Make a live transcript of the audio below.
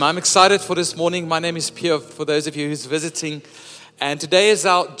I'm excited for this morning. My name is Pierre, for those of you who's visiting. And today is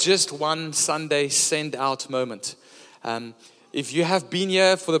our Just One Sunday Send Out moment. If you have been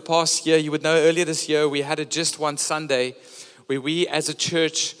here for the past year, you would know earlier this year we had a Just One Sunday where we as a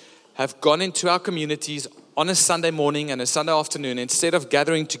church have gone into our communities on a Sunday morning and a Sunday afternoon. Instead of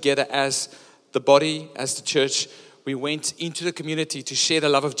gathering together as the body, as the church, we went into the community to share the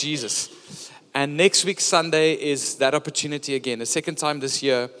love of Jesus. And next week, Sunday, is that opportunity again. The second time this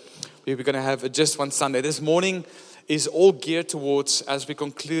year, we're going to have a Just One Sunday. This morning is all geared towards, as we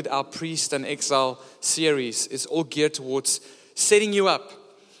conclude our Priest and Exile series, is all geared towards setting you up,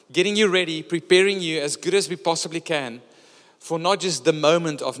 getting you ready, preparing you as good as we possibly can for not just the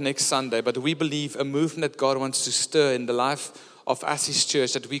moment of next Sunday, but we believe a movement that God wants to stir in the life of us, His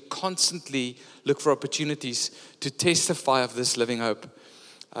church, that we constantly look for opportunities to testify of this living hope.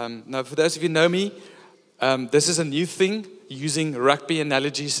 Now, for those of you who know me, this is a new thing, using rugby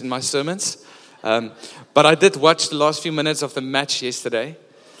analogies in my sermons. But I did watch the last few minutes of the match yesterday.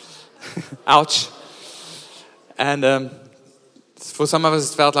 Ouch. And for some of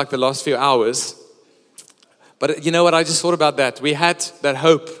us, it felt like the last few hours. But you know what? I just thought about that. We had that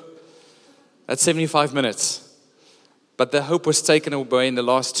hope at 75 minutes. But the hope was taken away in the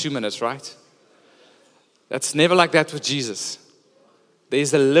last 2 minutes, right? That's never like that with Jesus.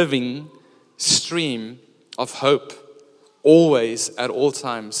 There's a living stream of hope, always, at all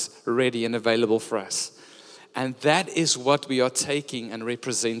times, ready and available for us. And that is what we are taking and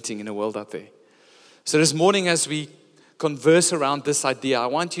representing in the world out there. So this morning, as we converse around this idea, I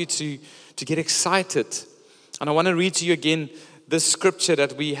want you to get excited. And I want to read to you again this scripture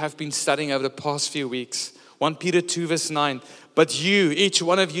that we have been studying over the past few weeks. 1 Peter 2 verse 9. But you, each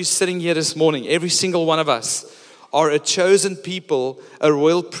one of you sitting here this morning, every single one of us, are a chosen people, a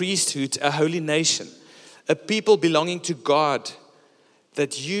royal priesthood, a holy nation, a people belonging to God,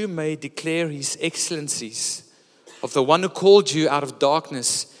 that you may declare His excellencies of the one who called you out of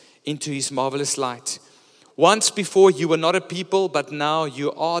darkness into His marvelous light. Once before you were not a people, but now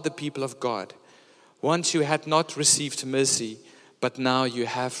you are the people of God. Once you had not received mercy, but now you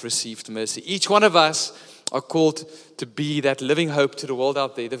have received mercy. Each one of us are called to be that living hope to the world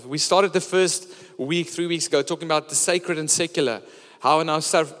out there. We started the first week, 3 weeks ago, talking about the sacred and secular. How in our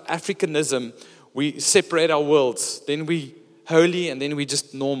South Africanism, we separate our worlds. Then we holy and then we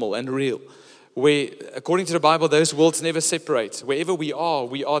just normal and real. Where, according to the Bible, those worlds never separate. Wherever we are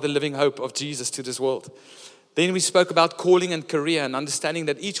the living hope of Jesus to this world. Then we spoke about calling and career and understanding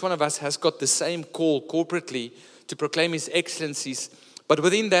that each one of us has got the same call corporately to proclaim His excellencies. But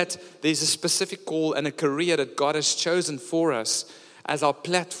within that, there's a specific call and a career that God has chosen for us as our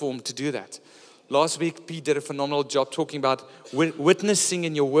platform to do that. Last week, Pete did a phenomenal job talking about witnessing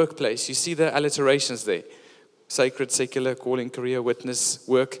in your workplace. You see the alliterations there. Sacred, secular, calling, career, witness,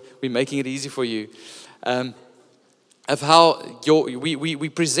 work. We're making it easy for you. Of how we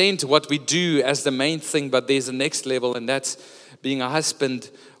present what we do as the main thing, but there's a next level, and that's being a husband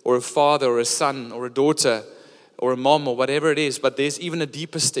or a father or a son or a daughter or a mom or whatever it is. But there's even a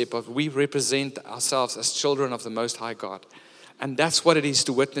deeper step of we represent ourselves as children of the Most High God. And that's what it is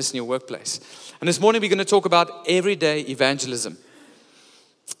to witness in your workplace. And this morning we're going to talk about everyday evangelism.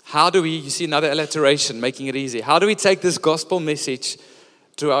 How do we, you see another alliteration, making it easy. How do we take this gospel message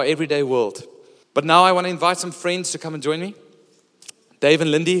to our everyday world? But now I want to invite some friends to come and join me. Dave and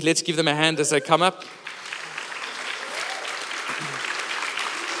Lindy, let's give them a hand as they come up.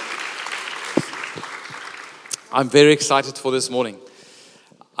 I'm very excited for this morning.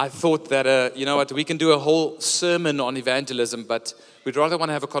 I thought that, you know what, we can do a whole sermon on evangelism, but we'd rather want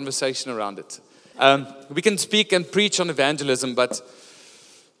to have a conversation around it. We can speak and preach on evangelism, but,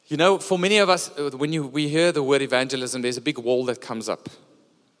 you know, for many of us, when we hear the word evangelism, there's a big wall that comes up.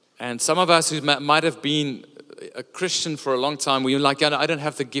 And some of us who might have been a Christian for a long time, we're like, I don't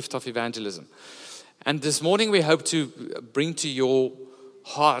have the gift of evangelism. And this morning we hope to bring to your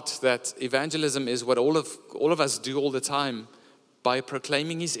heart that evangelism is what all of us do all the time by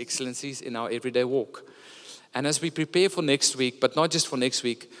proclaiming His excellencies in our everyday walk. And as we prepare for next week, but not just for next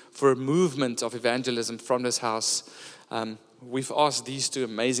week, for a movement of evangelism from this house, we've asked these two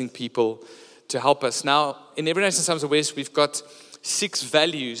amazing people to help us. Now, in Every Nation Sons of the West, we've got 6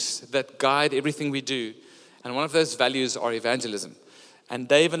 values that guide everything we do. And one of those values are evangelism. And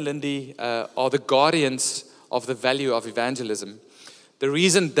Dave and Lindy are the guardians of the value of evangelism. The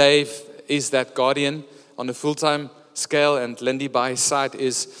reason Dave is that guardian on a full-time scale and Lindy by his side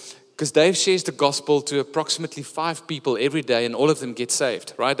is because Dave shares the gospel to approximately 5 people every day and all of them get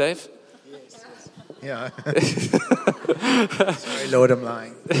saved. Right, Dave? Yes. Yeah. Sorry, Lord, I'm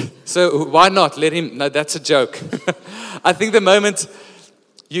lying. So why not let him? No, that's a joke. I think the moment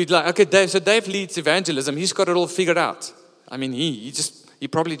You'd like, okay, Dave. So Dave leads evangelism. He's got it all figured out. I mean, he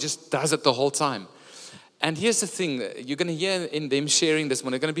probably just does it the whole time. And here's the thing: you're going to hear in them sharing this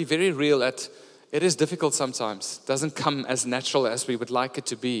one. They're going to be very real. It is difficult sometimes. It doesn't come as natural as we would like it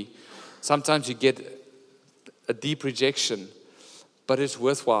to be. Sometimes you get a deep rejection, but it's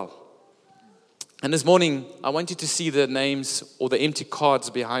worthwhile. And this morning, I want you to see the names or the empty cards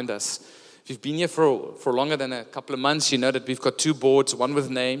behind us. If you've been here for longer than a couple of months, you know that we've got 2 boards, one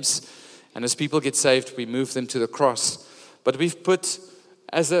with names, and as people get saved, we move them to the cross. But we've put,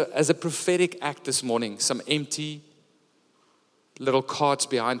 as a prophetic act this morning, some empty little cards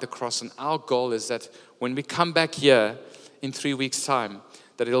behind the cross. And our goal is that when we come back here in 3 weeks' time,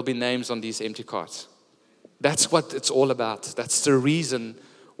 that it'll be names on these empty cards. That's what it's all about. That's the reason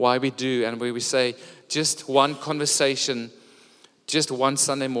why we do, and where we say, just one conversation, just one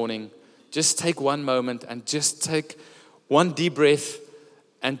Sunday morning, just take one moment and just take one deep breath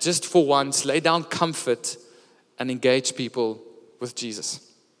and just for once lay down comfort and engage people with Jesus.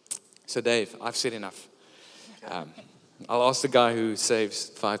 So Dave, I've said enough. I'll ask the guy who saves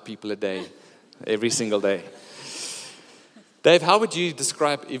 5 people a day, every single day. Dave, how would you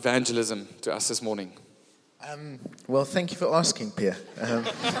describe evangelism to us this morning? Well, thank you for asking, Pierre.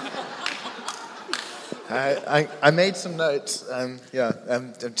 I made some notes. I'm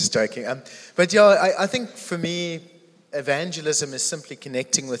just joking. But I think for me, evangelism is simply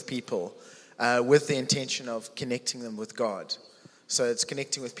connecting with people with the intention of connecting them with God. So it's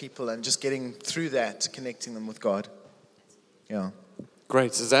connecting with people and just getting through that, connecting them with God. Yeah.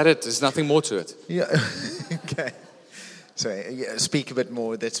 Great. Is that it? There's nothing more to it. Yeah. Okay. Sorry. Speak a bit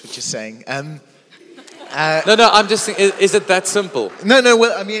more. That's what you're saying. No, I'm just thinking, is it that simple? No.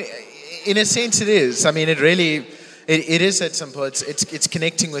 Well, I mean, in a sense, it is. I mean, it is that simple. It's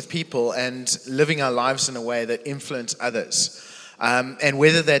connecting with people and living our lives in a way that influence others. And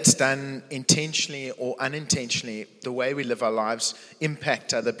whether that's done intentionally or unintentionally, the way we live our lives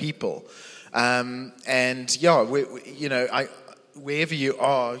impact other people. Wherever you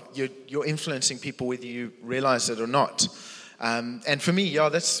are, you're influencing people whether you realize it or not. And for me,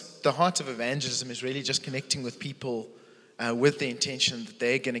 that's the heart of evangelism, is really just connecting with people with the intention that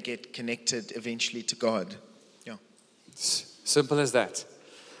they're going to get connected eventually to God. Yeah. Simple as that.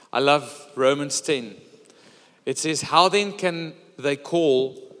 I love Romans 10. It says, how then can they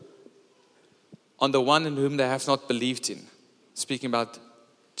call on the one in whom they have not believed in? Speaking about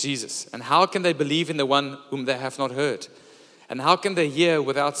Jesus. And how can they believe in the one whom they have not heard? And how can they hear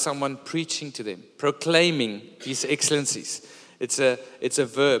without someone preaching to them, proclaiming His excellencies? It's a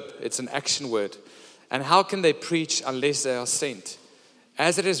verb. It's an action word. And how can they preach unless they are sent?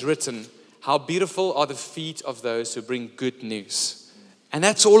 As it is written, how beautiful are the feet of those who bring good news. And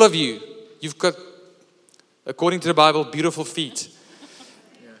that's all of you. You've got, according to the Bible, beautiful feet.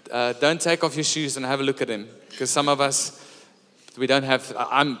 Don't take off your shoes and have a look at them. Because some of us, we don't have,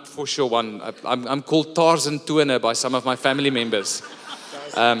 I'm for sure one. I'm called Tarzan Toener by some of my family members.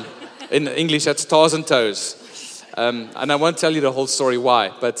 In English, that's Tarzan toes. And I won't tell you the whole story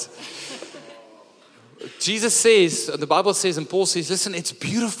why, but Jesus says, the Bible says, and Paul says, listen, it's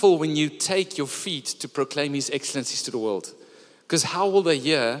beautiful when you take your feet to proclaim His excellencies to the world. Because how will they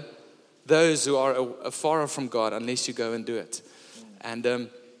hear those who are afar off from God unless you go and do it? And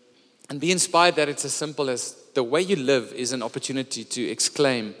be inspired that it's as simple as the way you live is an opportunity to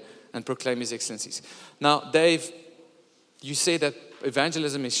exclaim and proclaim His excellencies. Now, Dave, you say that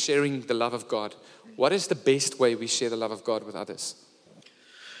evangelism is sharing the love of God. What is the best way we share the love of God with others?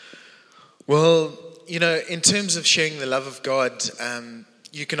 Well, in terms of sharing the love of God,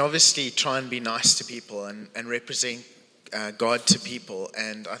 you can obviously try and be nice to people and represent God to people.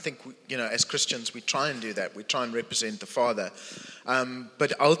 And I think, as Christians, we try and do that. We try and represent the Father.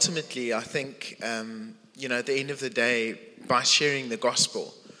 But ultimately, I think, at the end of the day, by sharing the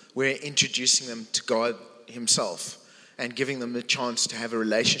gospel, we're introducing them to God Himself and giving them the chance to have a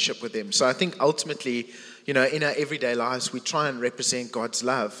relationship with Him. So I think ultimately, in our everyday lives, we try and represent God's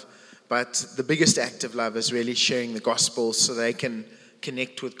love. But the biggest act of love is really sharing the gospel so they can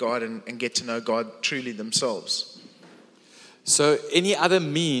connect with God and get to know God truly themselves. So any other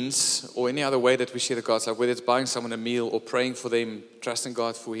means or any other way that we share the God's love, whether it's buying someone a meal or praying for them, trusting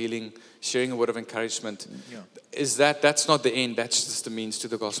God for healing, sharing a word of encouragement, is that's not the end, that's just the means to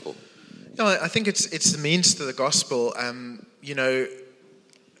the gospel? No, I think it's the means to the gospel.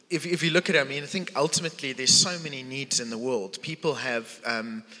 If you look at it, I think ultimately there's so many needs in the world. People have,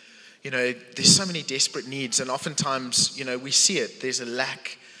 there's so many desperate needs, and oftentimes, we see it. There's a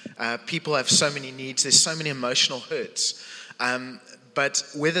lack. People have so many needs. There's so many emotional hurts. But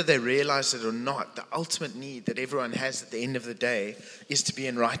whether they realize it or not, the ultimate need that everyone has at the end of the day is to be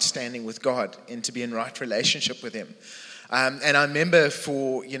in right standing with God and to be in right relationship with Him. And I remember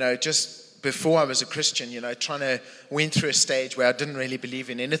just before I was a Christian, went through a stage where I didn't really believe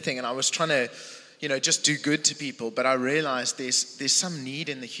in anything, and I was trying to, just do good to people. But I realized there's some need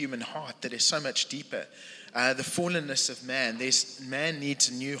in the human heart that is so much deeper. The fallenness of man, man needs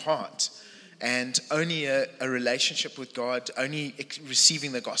a new heart. And only a relationship with God, only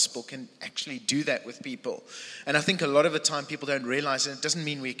receiving the gospel can actually do that with people. And I think a lot of the time people don't realize, and it doesn't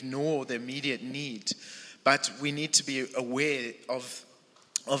mean we ignore the immediate need, but we need to be aware of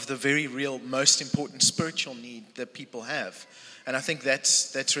the very real, most important spiritual need that people have. And I think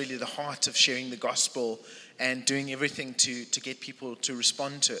that's really the heart of sharing the gospel and doing everything to get people to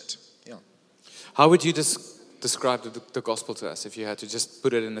respond to it. Yeah. How would you describe the gospel to us, if you had to just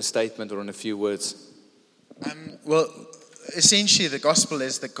put it in a statement or in a few words? Well, essentially the gospel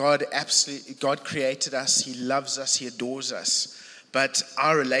is that God created us, He loves us, He adores us, but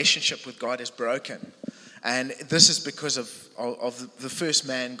our relationship with God is broken. And this is because of the first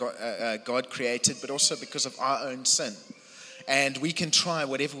man God created, but also because of our own sin. And we can try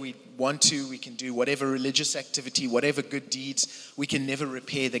whatever we want to, we can do whatever religious activity, whatever good deeds, we can never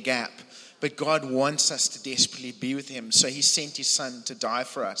repair the gap. But God wants us to desperately be with Him. So He sent His Son to die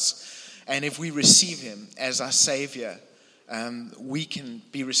for us. And if we receive Him as our Savior, we can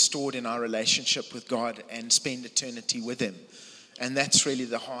be restored in our relationship with God and spend eternity with Him. And that's really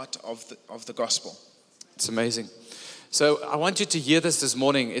the heart of the gospel. It's amazing. So I want you to hear this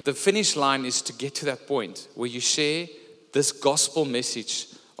morning. The finish line is to get to that point where you share this gospel message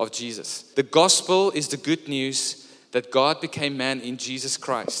of Jesus. The gospel is the good news that God became man in Jesus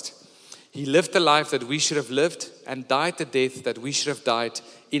Christ. He lived the life that we should have lived and died the death that we should have died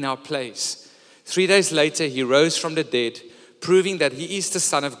in our place. 3 days later, He rose from the dead, proving that He is the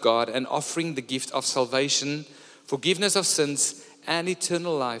Son of God and offering the gift of salvation, forgiveness of sins, and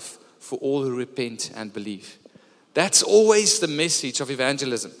eternal life for all who repent and believe. That's always the message of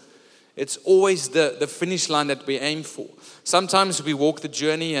evangelism. It's always the finish line that we aim for. Sometimes we walk the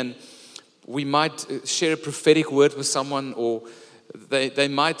journey and we might share a prophetic word with someone, or you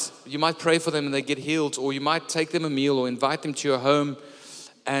might pray for them and they get healed, or you might take them a meal or invite them to your home,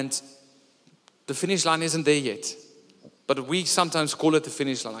 and the finish line isn't there yet. But we sometimes call it the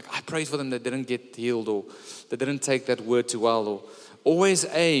finish line. Like, I prayed for them, they didn't get healed, or they didn't take that word too well. Or always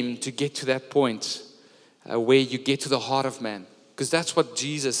aim to get to that point where you get to the heart of man, because that's what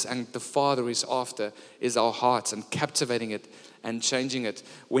Jesus and the Father is after, is our hearts, and captivating it and changing it.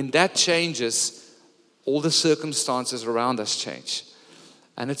 When that changes, all the circumstances around us change.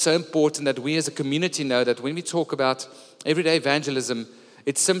 And it's so important that we as a community know that when we talk about everyday evangelism,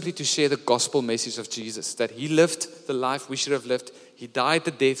 it's simply to share the gospel message of Jesus, that He lived the life we should have lived. He died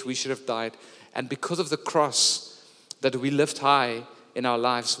the death we should have died. And because of the cross that we lived high in our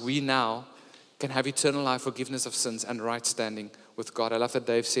lives, we now can have eternal life, forgiveness of sins, and right standing with God. I love that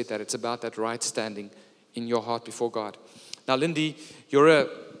Dave said that. It's about that right standing in your heart before God. Now, Lindy, you're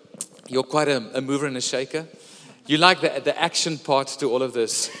quite a mover and a shaker. You like the action part to all of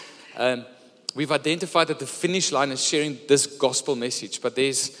this. We've identified that the finish line is sharing this gospel message, but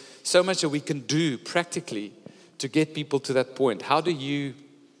there's so much that we can do practically to get people to that point. How do you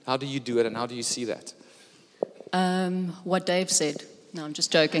do it, and how do you see that? What Dave said. No, I'm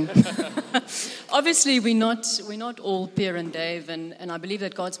just joking. Obviously, we're not all Pierre and Dave, and I believe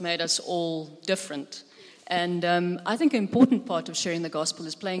that God's made us all different. And I think an important part of sharing the gospel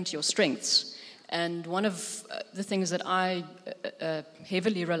is playing to your strengths. And one of the things that I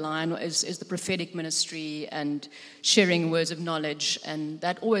heavily rely on is the prophetic ministry and sharing words of knowledge. And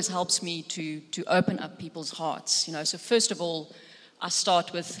that always helps me to open up people's hearts. So first of all, I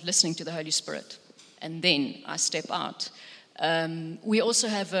start with listening to the Holy Spirit, and then I step out. We also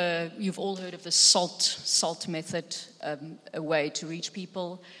have you've all heard of the SALT method, a way to reach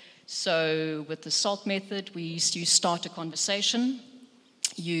people. So with the SALT method, you start a conversation,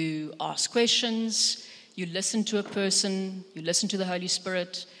 you ask questions, you listen to a person, you listen to the Holy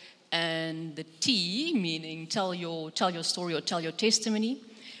Spirit, and the T, meaning tell your story or tell your testimony.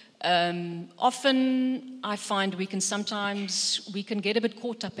 Often I find we can get a bit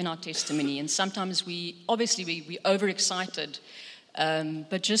caught up in our testimony, and sometimes we're overexcited.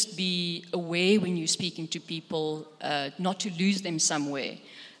 But just be aware when you're speaking to people, not to lose them somewhere.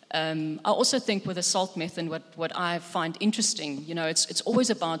 I also think with the SALT method, what I find interesting, it's always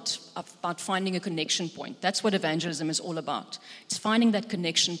about finding a connection point. That's what evangelism is all about. It's finding that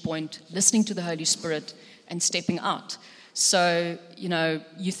connection point, listening to the Holy Spirit, and stepping out. So,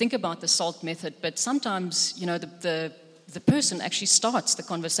 you think about the SALT method, but sometimes, the the person actually starts the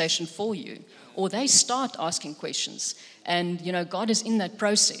conversation for you, or they start asking questions. And, God is in that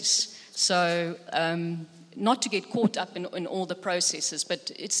process. So not to get caught up in all the processes,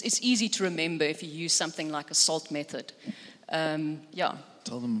 but it's easy to remember if you use something like a SALT method.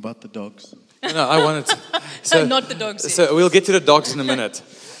 Tell them about the dogs. No, I wanted to. So, not the dogs yet. So we'll get to the dogs in a minute.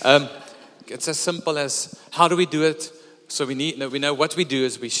 It's as simple as, how do we do it? So we know what we do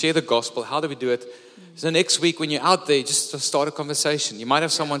is we share the gospel. How do we do it? So next week when you're out there, just start a conversation. You might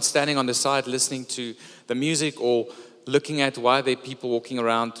have someone standing on the side listening to the music or looking at why there are people walking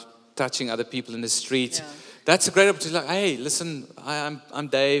around touching other people in the street. Yeah. That's a great opportunity. Like, hey, listen, I'm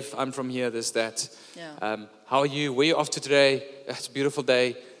Dave. I'm from here, this, that. Yeah. How are you? Where are you off to today? It's a beautiful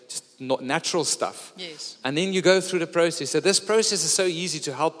day. Just not natural stuff. Yes. And then you go through the process. So this process is so easy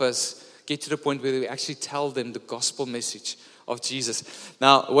to help us get to the point where we actually tell them the gospel message of Jesus.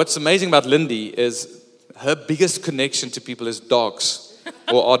 Now, what's amazing about Lindy is her biggest connection to people is dogs,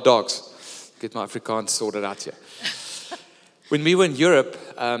 or are dogs. Get my Afrikaans sorted out here. When we were in Europe,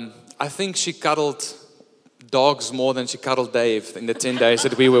 I think she cuddled dogs more than she cuddled Dave in the 10 days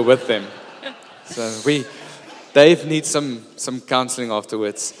that we were with them. So Dave needs some counseling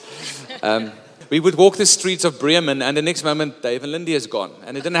afterwards. We would walk the streets of Bremen, and the next moment, Dave and Lindy is gone.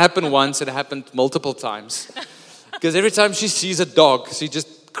 And it didn't happen once, it happened multiple times. Because every time she sees a dog,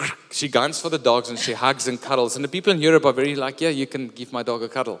 she guns for the dogs and she hugs and cuddles. And the people in Europe are very like, yeah, you can give my dog a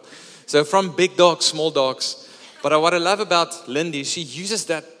cuddle. So from big dogs, small dogs. But what I love about Lindy, she uses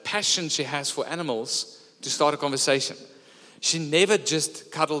that passion she has for animals to start a conversation. She never just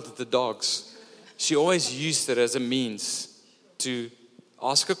cuddled the dogs. She always used it as a means to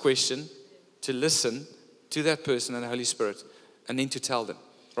ask a question, to listen to that person and the Holy Spirit, and then to tell them,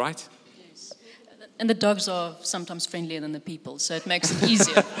 right? Yes. And the dogs are sometimes friendlier than the people, so it makes it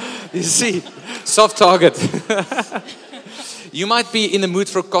easier. You see, soft target. You might be in the mood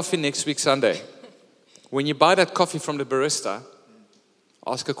for coffee next week, Sunday. When you buy that coffee from the barista,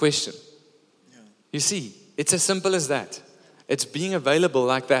 ask a question. You see, it's as simple as that. It's being available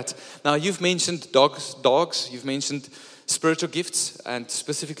like that. Now, you've mentioned dogs. You've mentioned spiritual gifts, and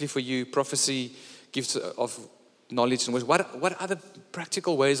specifically for you, prophecy, gifts of knowledge and wisdom. What other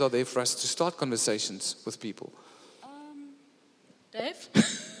practical ways are there for us to start conversations with people? Dave?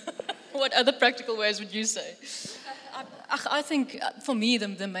 What other practical ways would you say? I think for me,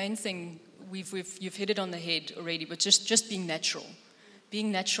 the main thing, you've hit it on the head already, but just being natural.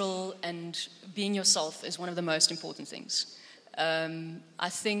 Being natural and being yourself is one of the most important things. I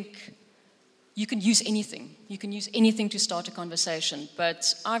think you can use anything. You can use anything to start a conversation.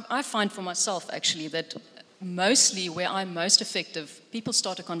 But I find for myself, actually, that mostly where I'm most effective, people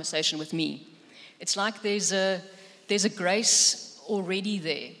start a conversation with me. It's like there's a grace already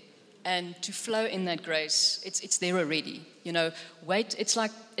there. And to flow in that grace, it's there already. Wait, it's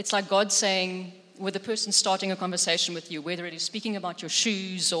like God saying, with the person starting a conversation with you, whether it is speaking about your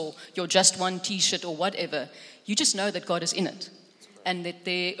shoes or your just one t-shirt or whatever, you just know that God is in it. And that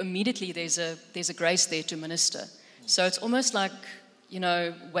immediately there's a grace there to minister. So it's almost like,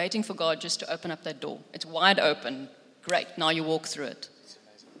 waiting for God just to open up that door. It's wide open. Great. Now you walk through it.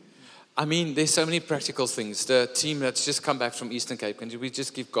 I mean, there's so many practical things. The team that's just come back from Eastern Cape, can we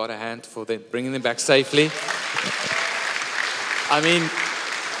just give God a hand for them, bringing them back safely? I mean,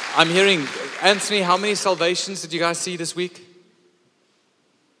 I'm hearing, Anthony, how many salvations did you guys see this week?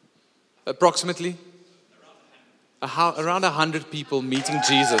 Approximately? Around 100 people meeting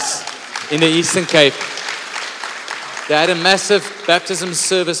Jesus in the Eastern Cape. They had a massive baptism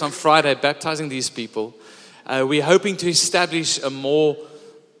service on Friday, baptizing these people. We're hoping to establish a more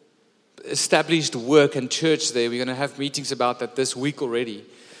established work and church there. We're going to have meetings about that this week already.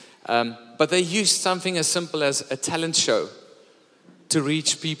 But they used something as simple as a talent show to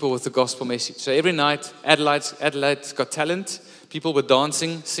reach people with the gospel message. So every night, Adelaide's Got Talent. People were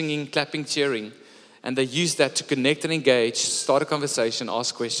dancing, singing, clapping, cheering. And they used that to connect and engage, start a conversation,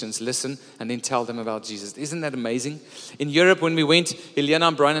 ask questions, listen, and then tell them about Jesus. Isn't that amazing? In Europe, when we went, Helena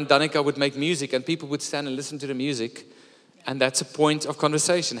and Brian and Danica would make music, and people would stand and listen to the music. And that's a point of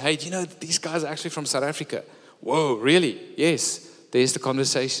conversation. Hey, do you know these guys are actually from South Africa? Whoa, really? Yes. There's the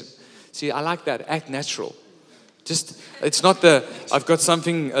conversation. See, I like that. Act natural. It's not I've got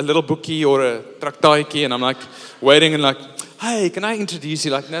something, a little bookie or a traktaatjie, and I'm like waiting and like, hey, can I introduce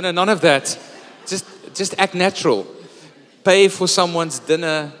you? Like, no, none of that. Just act natural. Pay for someone's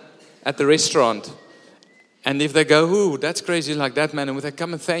dinner at the restaurant. And if they go, ooh, that's crazy, like that, man, and when they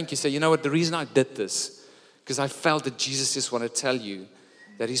come and thank you, say, you know what, the reason I did this, because I felt that Jesus just want to tell you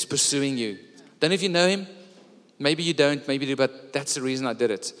that he's pursuing you. Then if you know him, maybe you don't, maybe you do, but that's the reason I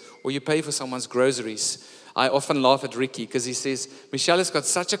did it. Or you pay for someone's groceries. I often laugh at Ricky because he says, Michelle has got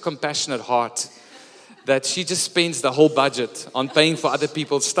such a compassionate heart that she just spends the whole budget on paying for other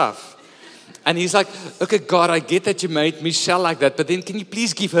people's stuff. And he's like, okay, God, I get that you made Michelle like that, but then can you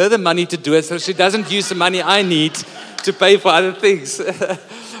please give her the money to do it so she doesn't use the money I need to pay for other things?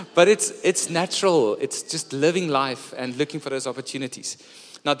 But it's natural. It's just living life and looking for those opportunities.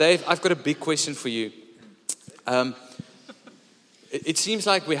 Now, Dave, I've got a big question for you. It seems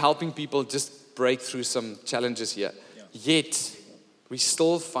like we're helping people just break through some challenges here. Yet, we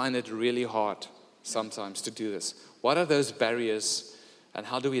still find it really hard sometimes to do this. What are those barriers and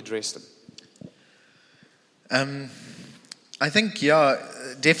how do we address them? I think,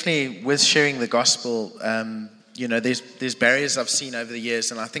 definitely with sharing the gospel, there's barriers I've seen over the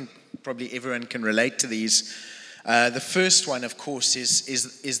years, and I think probably everyone can relate to these. The first one, of course,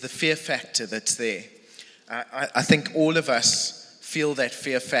 is the fear factor that's there. I think all of us feel that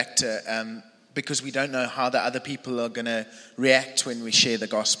fear factor because we don't know how the other people are going to react when we share the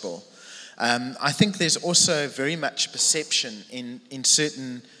gospel. I think there's also very much perception in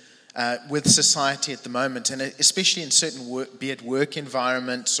certain with society at the moment, and especially in certain work, be it work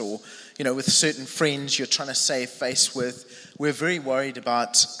environments or with certain friends you're trying to save face with. We're very worried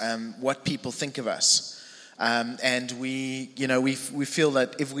about what people think of us, and we feel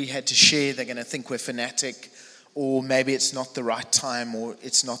that if we had to share, they're going to think we're fanatic, or maybe it's not the right time, or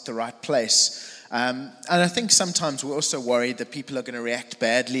it's not the right place. And I think sometimes we're also worried that people are going to react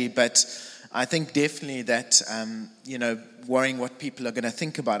badly, but I think definitely that, worrying what people are going to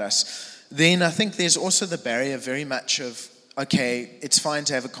think about us. Then I think there's also the barrier very much of, okay, it's fine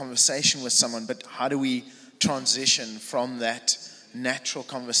to have a conversation with someone, but how do we transition from that natural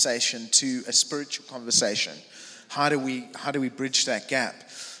conversation to a spiritual conversation? How do we bridge that gap?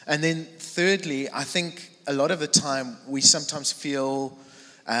 And then thirdly, I think a lot of the time we sometimes feel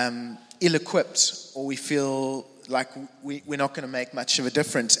ill-equipped, or we feel like we're not going to make much of a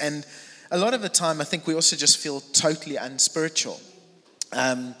difference. And a lot of the time, I think we also just feel totally unspiritual.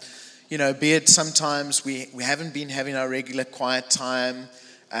 Be it sometimes we haven't been having our regular quiet time.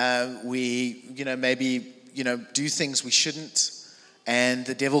 We maybe do things we shouldn't, and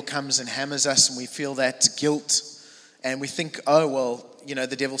the devil comes and hammers us, and we feel that guilt, and we think, oh well,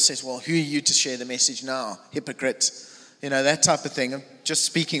 the devil says, well, who are you to share the message now, hypocrite? That type of thing. I'm just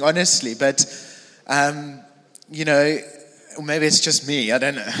speaking honestly, but or maybe it's just me, I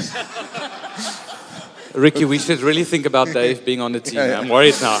don't know. Ricky, we should really think about Dave being on the team. I'm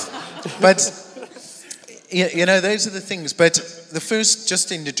worried now. But, those are the things. But the first,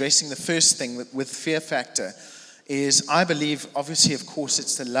 just in addressing the first thing with fear factor, is I believe, obviously, of course,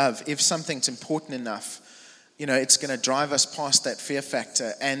 it's the love. If something's important enough, it's going to drive us past that fear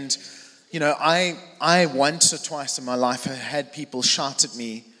factor. And, I once or twice in my life have had people shout at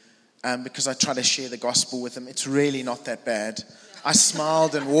me because I try to share the gospel with them. It's really not that bad. I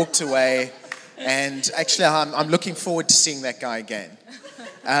smiled and walked away, and actually I'm looking forward to seeing that guy again.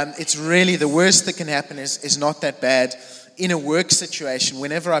 It's really the worst that can happen is not that bad. In a work situation,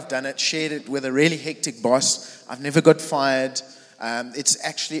 whenever I've done it, shared it with a really hectic boss, I've never got fired. It's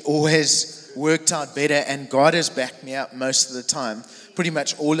actually always worked out better, and God has backed me up most of the time. Pretty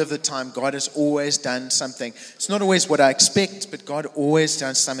much all of the time, God has always done something. It's not always what I expect, but God always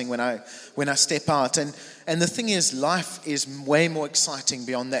does something when I step out. And the thing is, life is way more exciting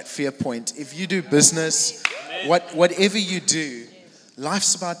beyond that fear point. If you do business, whatever you do,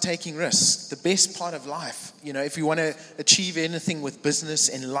 life's about taking risks. The best part of life, if you want to achieve anything with business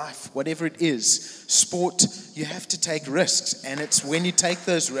in life, whatever it is, sport, you have to take risks. And it's when you take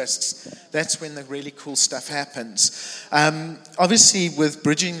those risks, that's when the really cool stuff happens. Obviously, with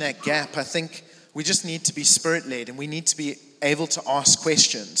bridging that gap, I think we just need to be spirit-led, and we need to be able to ask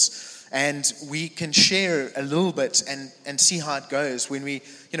questions. And we can share a little bit and see how it goes when we,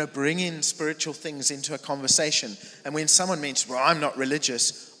 bring in spiritual things into a conversation. And when someone mentions, well, I'm not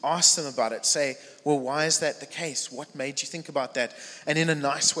religious, ask them about it. Say, well, why is that the case? What made you think about that? And in a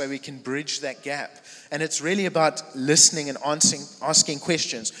nice way, we can bridge that gap. And it's really about listening and asking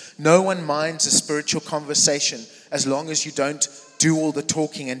questions. No one minds a spiritual conversation as long as you don't do all the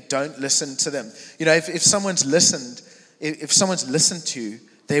talking and don't listen to them. If someone's listened to,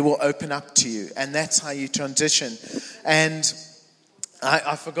 they will open up to you, and that's how you transition. And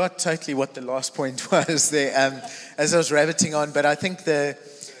I forgot totally what the last point was there as I was rabbiting on, but I think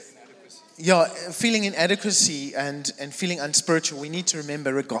feeling inadequacy and feeling unspiritual, we need to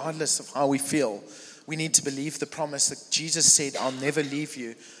remember, regardless of how we feel, we need to believe the promise that Jesus said, I'll never leave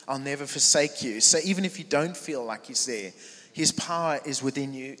you, I'll never forsake you. So even if you don't feel like he's there, his power is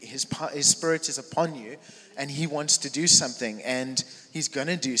within you, his spirit is upon you, and he wants to do something, and he's going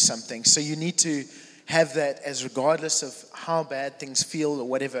to do something. So you need to have that as regardless of how bad things feel or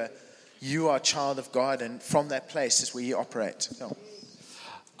whatever, you are a child of God, and from that place is where you operate. So.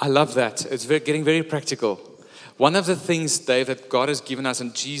 I love that. It's getting very practical. One of the things, Dave, that God has given us,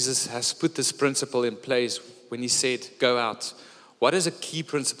 and Jesus has put this principle in place when he said, go out. What is a key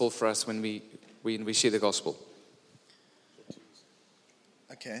principle for us when we share the gospel?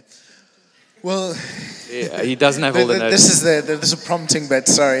 Okay. Well, yeah, he doesn't have all the notes. This is a prompting bit,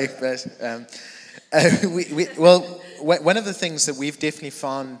 sorry. But, one of the things that we've definitely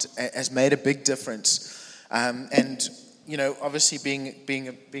found has made a big difference, and obviously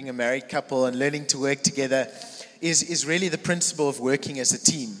being a married couple and learning to work together is really the principle of working as a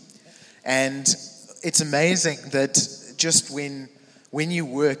team. And it's amazing that just when you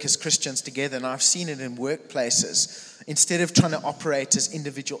work as Christians together, and I've seen it in workplaces, instead of trying to operate as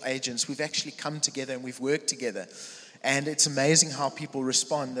individual agents, we've actually come together and we've worked together. And it's amazing how people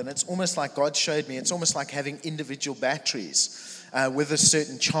respond. And it's almost like God showed me, it's almost like having individual batteries with a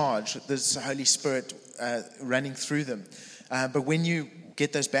certain charge. There's the Holy Spirit running through them. But when you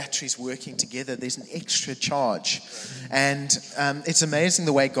get those batteries working together, there's an extra charge. And it's amazing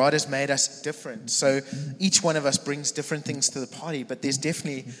the way God has made us different. So each one of us brings different things to the party, but there's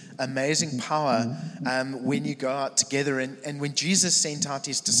definitely amazing power when you go out together. And when Jesus sent out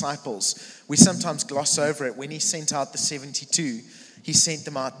his disciples, we sometimes gloss over it. When he sent out the 72, he sent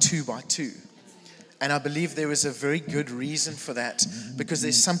them out 2 by 2. And I believe there was a very good reason for that, because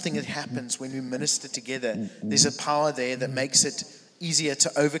there's something that happens when we minister together. There's a power there that makes it easier to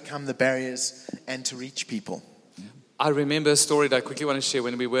overcome the barriers and to reach people. I remember a story that I quickly want to share.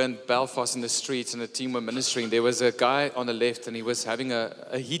 When we were in Belfast in the streets and the team were ministering, there was a guy on the left and he was having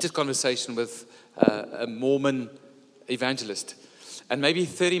a heated conversation with a Mormon evangelist. And maybe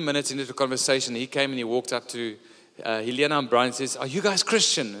 30 minutes into the conversation, he came and he walked up to Helena and Brian and says, "Are you guys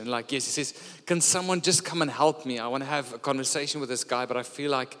Christian?" And like, yes. He says, "Can someone just come and help me? I want to have a conversation with this guy, but I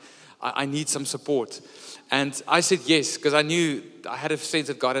feel like I need some support." And I said yes, because I knew I had a sense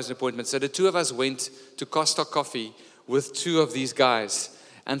that God has an appointment. So the two of us went to Costa Coffee with 2 of these guys.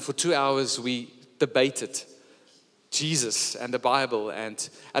 And for 2 hours, we debated Jesus and the Bible. And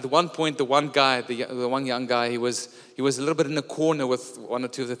at one point, the one guy, the one young guy, he was a little bit in a corner with 1 or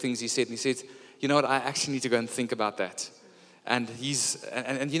 2 of the things he said. And he said, "You know what, I actually need to go and think about that." And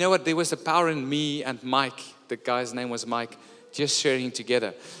you know what, there was a power in me and Mike, the guy's name was Mike, just sharing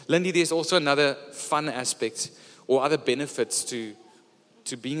together. Lindy, there's also another fun aspect or other benefits to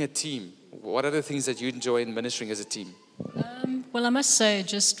being a team. What are the things that you enjoy in ministering as a team? Well, I must say,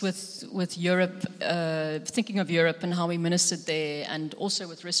 just with Europe, thinking of Europe and how we ministered there, and also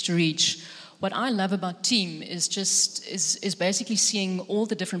with Rest to Reach, what I love about team is basically seeing all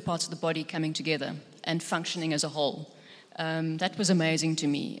the different parts of the body coming together and functioning as a whole. That was amazing to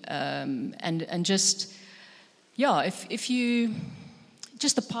me, and just. Yeah, if you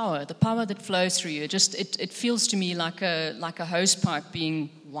just the power that flows through you, it feels to me like a hose pipe being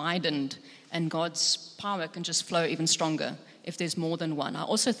widened, and God's power can just flow even stronger if there's more than one. I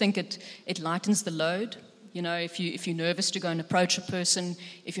also think it lightens the load. You know, if you're nervous to go and approach a person,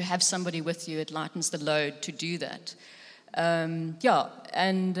 if you have somebody with you, it lightens the load to do that. I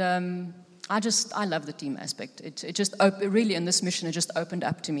love the team aspect. It just really in this mission it just opened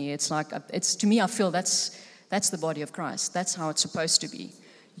up to me. It's like to me I feel that's the body of Christ. That's how it's supposed to be.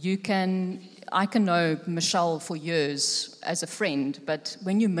 I can know Michelle for years as a friend, but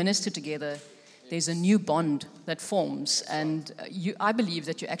when you minister together, there's a new bond that forms, and I believe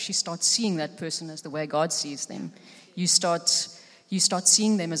that you actually start seeing that person as the way God sees them. You start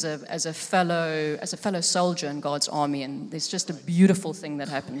seeing them as a fellow soldier in God's army, and there's just a beautiful thing that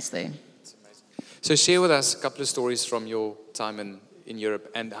happens there. So share with us a couple of stories from your time in Europe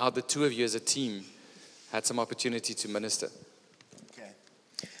and how the 2 of you as a team had some opportunity to minister. Okay.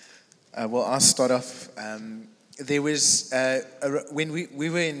 Well, I'll start off. There was, when we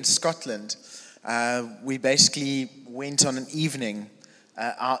were in Scotland, we basically went on an evening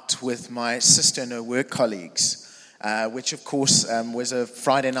out with my sister and her work colleagues, which of course was a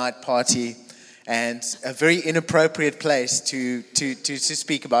Friday night party and a very inappropriate place to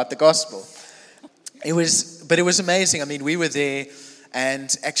speak about the gospel. But it was amazing. I mean, we were there.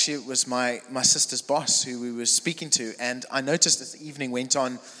 And actually, it was my sister's boss who we were speaking to. And I noticed as the evening went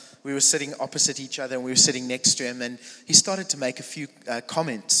on, we were sitting opposite each other and we were sitting next to him. And he started to make a few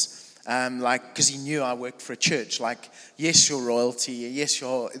comments, because he knew I worked for a church, like, yes, you're royalty, yes,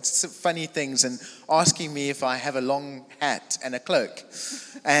 it's funny things, and asking me if I have a long hat and a cloak.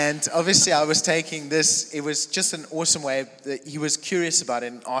 And obviously, I was taking this, it was just an awesome way that he was curious about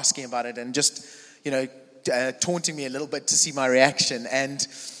it and asking about it and just, taunting me a little bit to see my reaction. And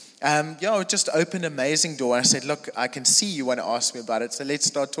it just opened an amazing door. I said, look, I can see you want to ask me about it, so let's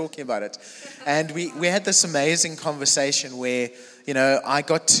start talking about it. And we had this amazing conversation where, I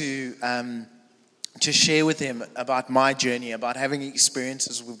got to share with him about my journey, about having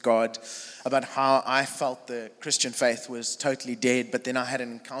experiences with God, about how I felt the Christian faith was totally dead, but then I had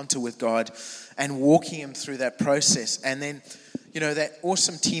an encounter with God and walking him through that process. And then, that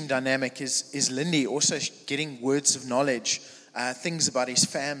awesome team dynamic is Lindy also getting words of knowledge, things about his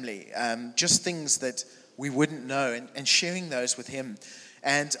family, just things that we wouldn't know, and sharing those with him.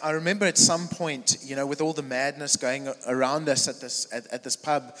 And I remember at some point, with all the madness going around us at this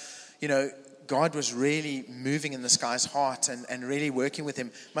pub, God was really moving in this guy's heart and really working with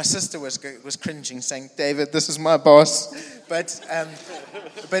him. My sister was cringing, saying, "David, this is my boss," but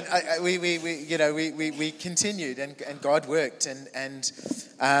we continued, and God worked, and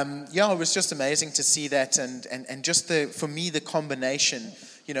it was just amazing to see that, and just for me the combination,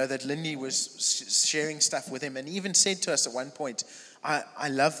 that Lindy was sharing stuff with him, and even said to us at one point, "I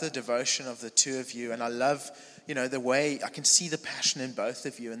love the devotion of the two of you, and I love." The way I can see the passion in both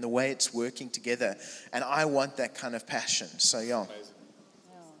of you and the way it's working together. And I want that kind of passion. So, yeah.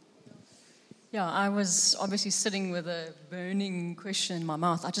 Yeah, I was obviously sitting with a burning question in my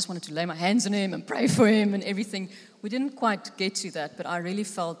mouth. I just wanted to lay my hands on him and pray for him and everything. We didn't quite get to that, but I really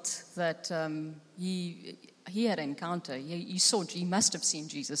felt that he had an encounter. He must have seen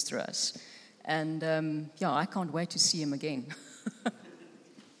Jesus through us. And, I can't wait to see him again.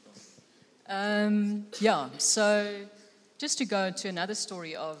 So just to go to another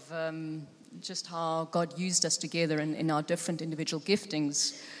story of just how God used us together in our different individual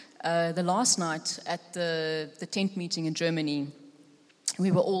giftings. The last night at the tent meeting in Germany,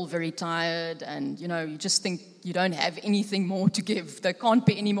 we were all very tired, and you just think you don't have anything more to give. There can't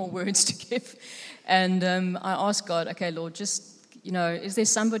be any more words to give. And I asked God, okay, Lord, just is there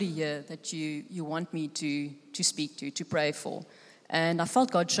somebody here that you want me to speak to pray for? And I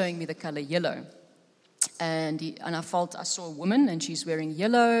felt God showing me the color yellow. And I saw a woman, and she's wearing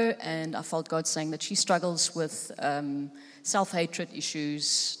yellow, and I felt God saying that she struggles with self-hatred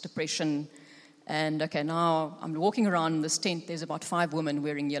issues, depression. And okay, now I'm walking around this tent, there's about 5 women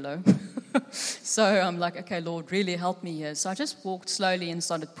wearing yellow. So I'm like, okay, Lord, really help me here. So I just walked slowly and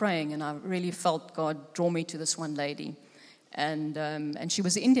started praying, and I really felt God draw me to this one lady. And she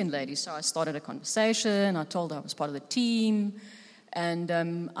was an Indian lady, so I started a conversation. I told her I was part of the team. And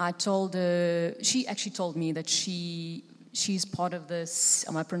I told her, she actually told me that she's part of this,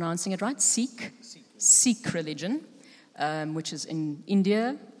 am I pronouncing it right? Sikh religion, which is in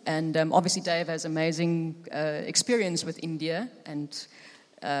India. And obviously Dave has amazing experience with India. And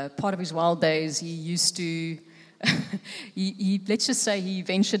part of his wild days, he used to, let's just say he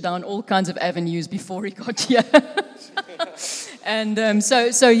ventured down all kinds of avenues before he got here. And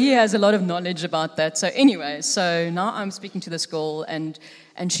so he has a lot of knowledge about that. So anyway, so now I'm speaking to this girl, and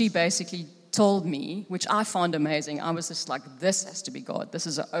she basically told me, which I found amazing. I was just like, this has to be God. This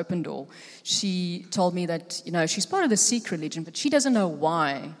is an open door. She told me that, she's part of the Sikh religion, but she doesn't know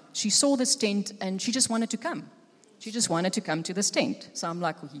why. She saw this tent, and she just wanted to come. She just wanted to come to this tent. So I'm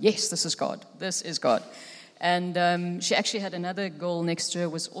like, yes, this is God. This is God. And she actually had another girl next to her,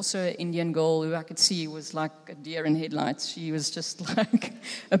 was also an Indian girl who I could see was like a deer in headlights. She was just like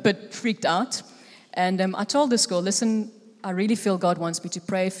a bit freaked out. And I told this girl, listen, I really feel God wants me to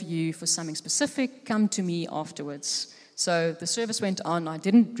pray for you for something specific. Come to me afterwards. So the service went on. I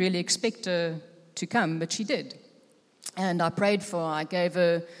didn't really expect her to come, but she did. And I prayed for her. I gave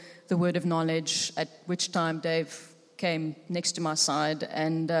her the word of knowledge, at which time Dave came next to my side,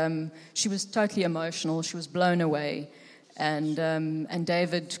 and she was totally emotional. She was blown away, and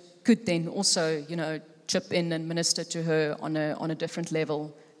David could then also, chip in and minister to her on a different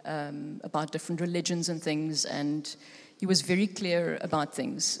level about different religions and things, and he was very clear about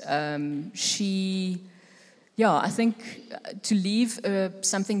things. I think to leave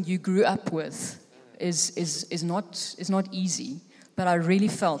something you grew up with is not easy, but I really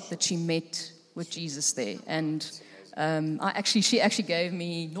felt that she met with Jesus there, and. She actually gave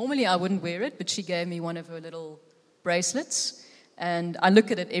me, normally I wouldn't wear it, but she gave me one of her little bracelets, and I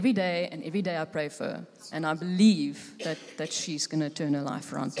look at it every day, and every day I pray for her, and I believe that she's going to turn her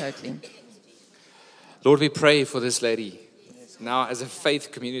life around totally. Lord, we pray for this lady. Now, as a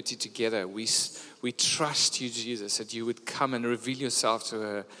faith community together, we trust you, Jesus, that you would come and reveal yourself to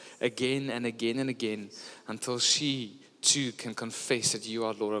her again and again and again until she too can confess that you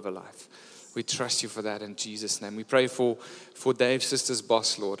are Lord of her life. We trust you for that in Jesus' name. We pray for Dave's sister's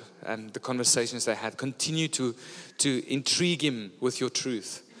boss, Lord, and the conversations they had. Continue to intrigue him with your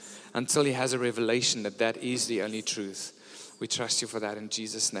truth until he has a revelation that is the only truth. We trust you for that in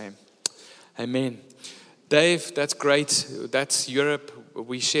Jesus' name. Amen. Dave, that's great. That's Europe.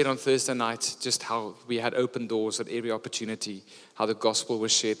 We shared on Thursday night just how we had open doors at every opportunity, how the gospel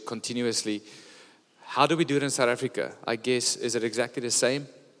was shared continuously. How do we do it in South Africa? I guess, is it exactly the same?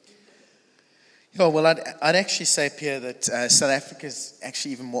 Yeah, well, I'd actually say, Pierre, that South Africa is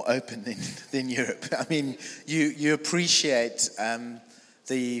actually even more open than Europe. I mean, you appreciate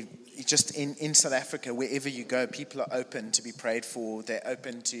just in South Africa, wherever you go, people are open to be prayed for. They're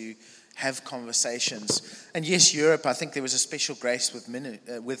open to have conversations. And yes, Europe, I think there was a special grace with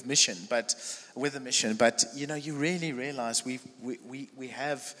the mission, but you really realize we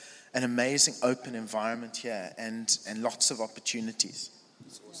have an amazing open environment here and lots of opportunities.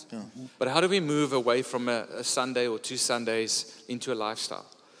 Yeah. But how do we move away from a Sunday or 2 Sundays into a lifestyle?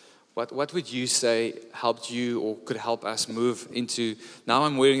 What would you say helped you or could help us move into, now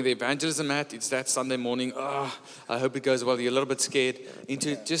I'm wearing the evangelism hat, it's that Sunday morning, I hope it goes well, you're a little bit scared,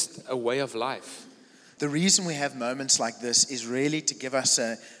 into just a way of life? The reason we have moments like this is really to give us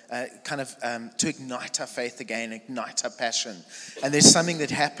a kind of, to ignite our faith again, ignite our passion. And there's something that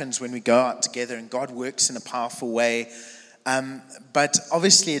happens when we go out together and God works in a powerful way. But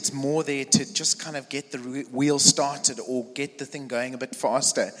obviously it's more there to just kind of get the wheel started or get the thing going a bit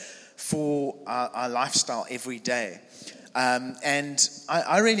faster for our lifestyle every day. And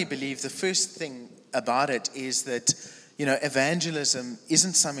I really believe the first thing about it is that, evangelism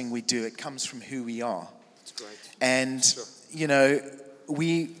isn't something we do. It comes from who we are. That's great. And, Sure.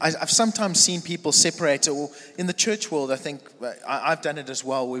 I've sometimes seen people separate, or in the church world, I think I've done it as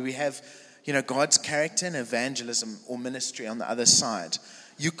well, where we have God's character and evangelism or ministry on the other side.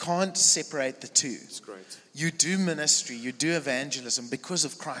 You can't separate the two. It's great. You do ministry, you do evangelism because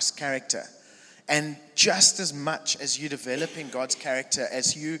of Christ's character. And just as much as you develop in God's character,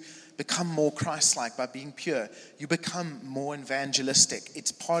 as you become more Christ-like by being pure, you become more evangelistic.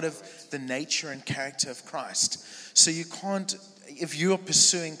 It's part of the nature and character of Christ. So you can't, if you are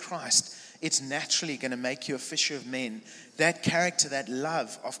pursuing Christ, it's naturally going to make you a fisher of men. That character, that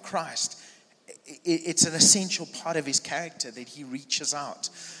love of Christ, it's an essential part of his character that he reaches out.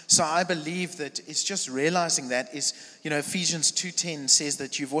 So I believe that it's just realizing that is, Ephesians 2:10 says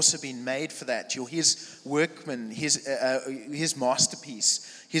that you've also been made for that. You're his workman, his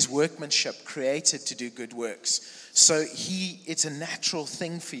masterpiece, his workmanship, created to do good works. So it's a natural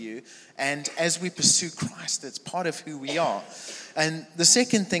thing for you. And as we pursue Christ, it's part of who we are. And the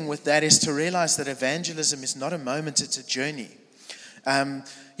second thing with that is to realize that evangelism is not a moment, it's a journey.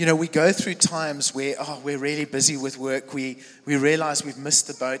 We go through times where, we're really busy with work. We realize we've missed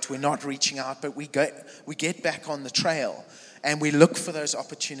the boat. We're not reaching out, but we get back on the trail and we look for those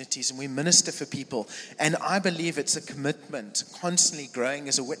opportunities and we minister for people. And I believe it's a commitment, constantly growing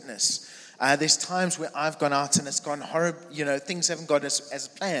as a witness. There's times where I've gone out and it's gone horrible, things haven't gone as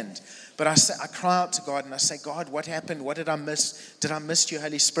planned. But I cry out to God and I say, God, what happened? What did I miss? Did I miss your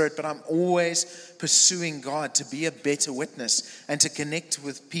Holy Spirit? But I'm always pursuing God to be a better witness and to connect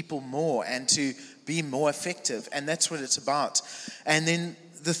with people more and to be more effective. And that's what it's about. And then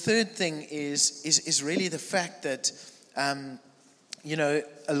the third thing is really the fact that, a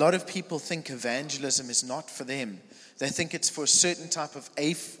lot of people think evangelism is not for them. They think it's for a certain type of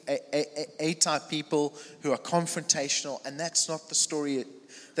A-type people who are confrontational, and that's not the story.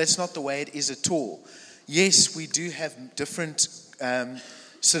 That's not the way it is at all. Yes, we do have different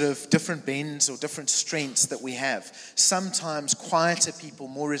different bends or different strengths that we have. Sometimes quieter people,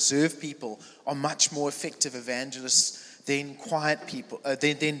 more reserved people are much more effective evangelists than quiet people,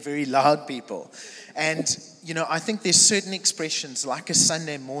 than very loud people. And, I think there's certain expressions like a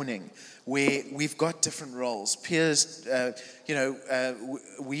Sunday morning where we've got different roles. Pierre's,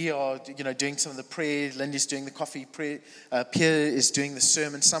 we are, doing some of the prayer. Lindy's doing the coffee prayer. Pierre is doing the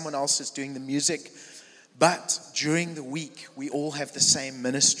sermon. Someone else is doing the music. But during the week, we all have the same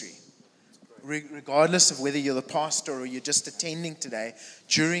ministry. Regardless of whether you're the pastor or you're just attending today,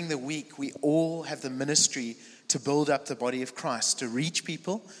 during the week, we all have the ministry to build up the body of Christ, to reach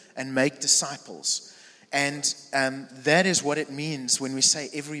people and make disciples. And that is what it means when we say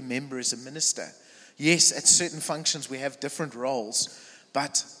every member is a minister. Yes, at certain functions we have different roles,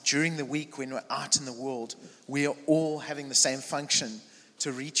 but during the week when we're out in the world, we are all having the same function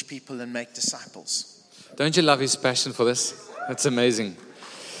to reach people and make disciples. Don't you love his passion for this? That's amazing.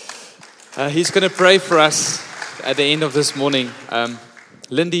 He's going to pray for us at the end of this morning.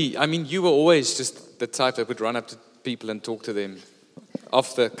 Lindy, you were always just the type that would run up to people and talk to them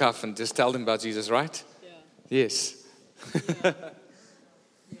off the cuff and just tell them about Jesus, right? Yeah. Yes. Yeah.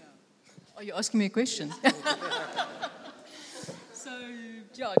 Are you asking me a question? So,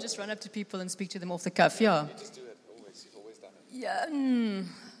 just run up to people and speak to them off the cuff, yeah. You just do it always. You've always done Yeah,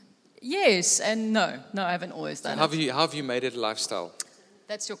 yes and no. No, I haven't always done How it. have you made it a lifestyle?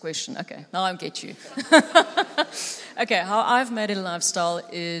 That's your question. Okay, now I get you. Okay, how I've made it a lifestyle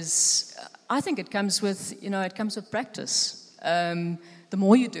is, I think it comes with, it comes with practice. The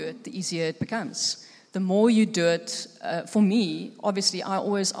more you do it, the easier it becomes. The more you do it, for me, obviously, I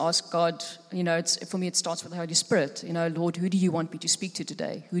always ask God, for me it starts with the Holy Spirit. Lord, who do you want me to speak to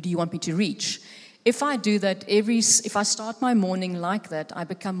today? Who do you want me to reach? If I do that, if I start my morning like that, I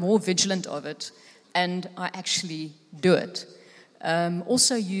become more vigilant of it, and I actually do it.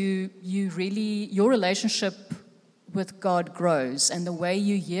 Also, your relationship with God grows, and the way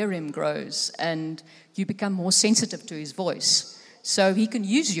you hear Him grows, and you become more sensitive to His voice. So He can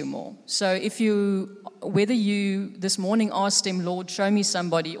use you more. So whether you this morning asked Him, Lord, show me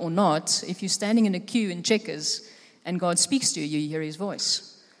somebody or not, if you're standing in a queue in Checkers and God speaks to you, you hear His voice.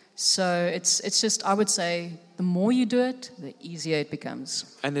 So it's just, I would say, the more you do it, the easier it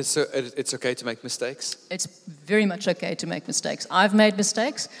becomes. And it's okay to make mistakes? It's very much okay to make mistakes. I've made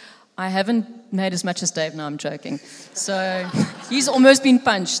mistakes. I haven't made as much as Dave. No, I'm joking. So he's almost been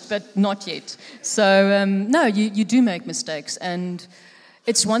punched, but not yet. So no, you do make mistakes. And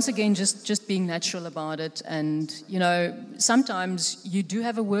it's once again just being natural about it. And, sometimes you do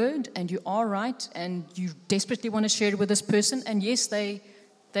have a word and you are right and you desperately want to share it with this person. And yes, they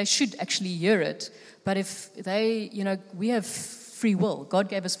should actually hear it. But if they, we have free will. God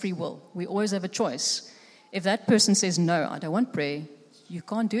gave us free will. We always have a choice. If that person says, no, I don't want prayer, you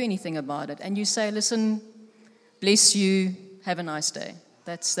can't do anything about it. And you say, listen, bless you, have a nice day.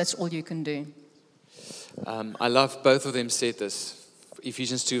 That's all you can do. I love both of them said this.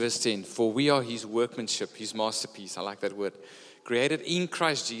 Ephesians 2 verse 10. For we are His workmanship, His masterpiece. I like that word. Created in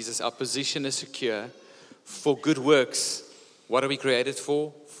Christ Jesus, our position is secure for good works. What are we created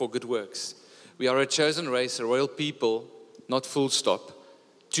for? For good works. We are a chosen race, a royal people, not full stop,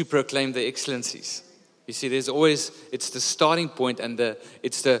 to proclaim the excellencies. You see, it's the starting point and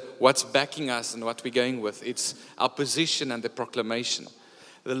it's what's backing us and what we're going with. It's our position and the proclamation.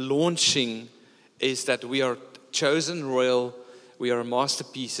 The launching is that we are chosen royal, we are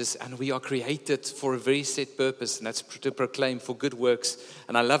masterpieces, and we are created for a very set purpose, and that's to proclaim for good works.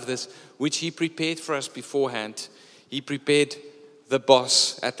 And I love this, which He prepared for us beforehand. He prepared the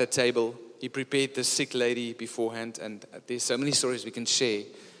boss at the table. He prepared the sick lady beforehand. And there's so many stories we can share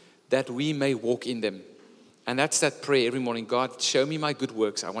that we may walk in them. And that's that prayer every morning. God, show me my good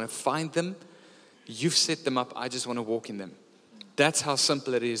works. I want to find them. You've set them up. I just want to walk in them. That's how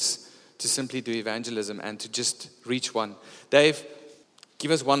simple it is to simply do evangelism and to just reach one. Dave, give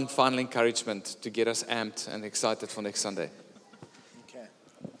us one final encouragement to get us amped and excited for next Sunday.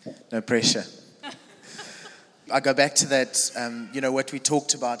 Okay. No pressure. I go back to that, what we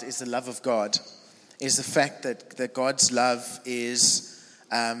talked about is the love of God, is the fact that God's love is,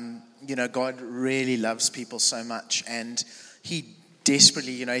 God really loves people so much, and He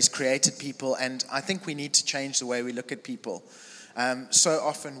desperately, He's created people, and I think we need to change the way we look at people. So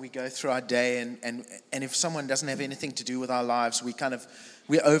often we go through our day, and if someone doesn't have anything to do with our lives,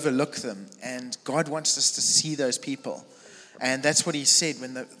 we overlook them, and God wants us to see those people. And that's what He said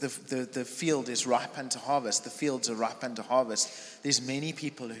when the field is ripe unto harvest. The fields are ripe unto harvest. There's many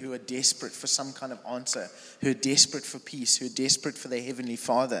people who are desperate for some kind of answer, who are desperate for peace, who are desperate for their Heavenly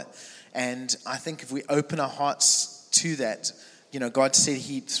Father. And I think if we open our hearts to that, God said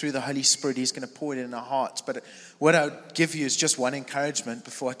through the Holy Spirit, He's going to pour it in our hearts. But what I would give you is just one encouragement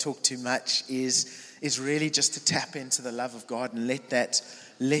before I talk too much is really just to tap into the love of God and let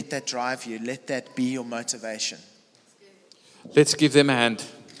that drive you. Let that be your motivation. Let's give them a hand.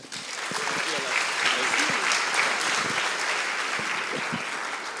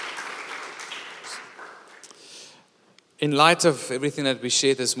 In light of everything that we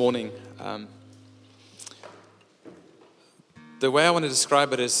shared this morning, the way I want to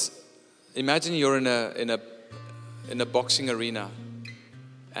describe it is, imagine you're in a boxing arena,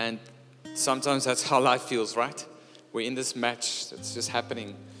 and sometimes that's how life feels, right? We're in this match that's just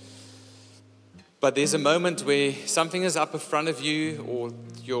happening. But there's a moment where something is up in front of you or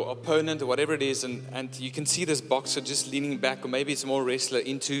your opponent or whatever it is, and you can see this boxer just leaning back, or maybe it's more wrestler,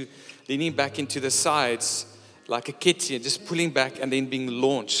 leaning back into the sides like a kitty, just pulling back and then being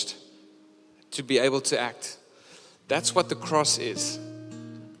launched to be able to act. That's what the cross is.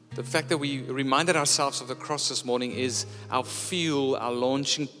 The fact that we reminded ourselves of the cross this morning is our fuel, our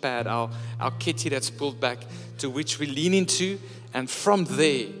launching pad, our kitty that's pulled back, to which we lean into, and from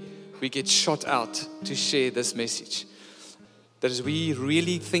there, we get shot out to share this message. That as we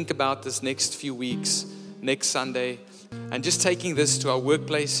really think about this next few weeks, next Sunday, and just taking this to our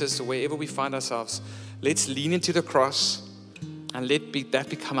workplaces or wherever we find ourselves, let's lean into the cross. And that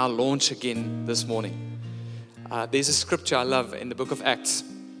become our launch again this morning. There's a scripture I love in the book of Acts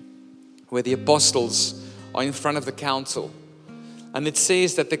where the apostles are in front of the council. And it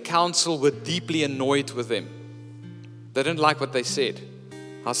says that the council were deeply annoyed with them. They didn't like what they said.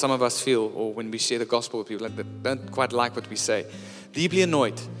 How some of us feel, or when we share the gospel with people, like they don't quite like what we say. Deeply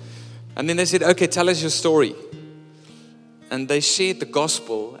annoyed. And then they said, okay, tell us your story. And they shared the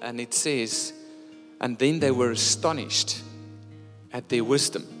gospel, and it says, and then they were astonished at their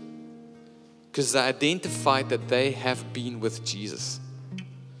wisdom, because they identified that they have been with Jesus.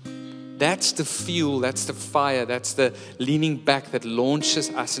 That's the fuel, that's the fire, that's the leaning back that launches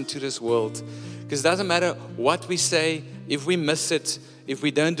us into this world. Because it doesn't matter what we say, if we miss it, if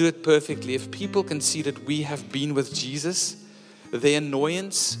we don't do it perfectly, if people can see that we have been with Jesus, their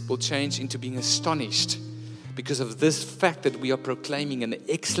annoyance will change into being astonished because of this fact that we are proclaiming an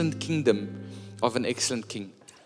excellent kingdom of an excellent king.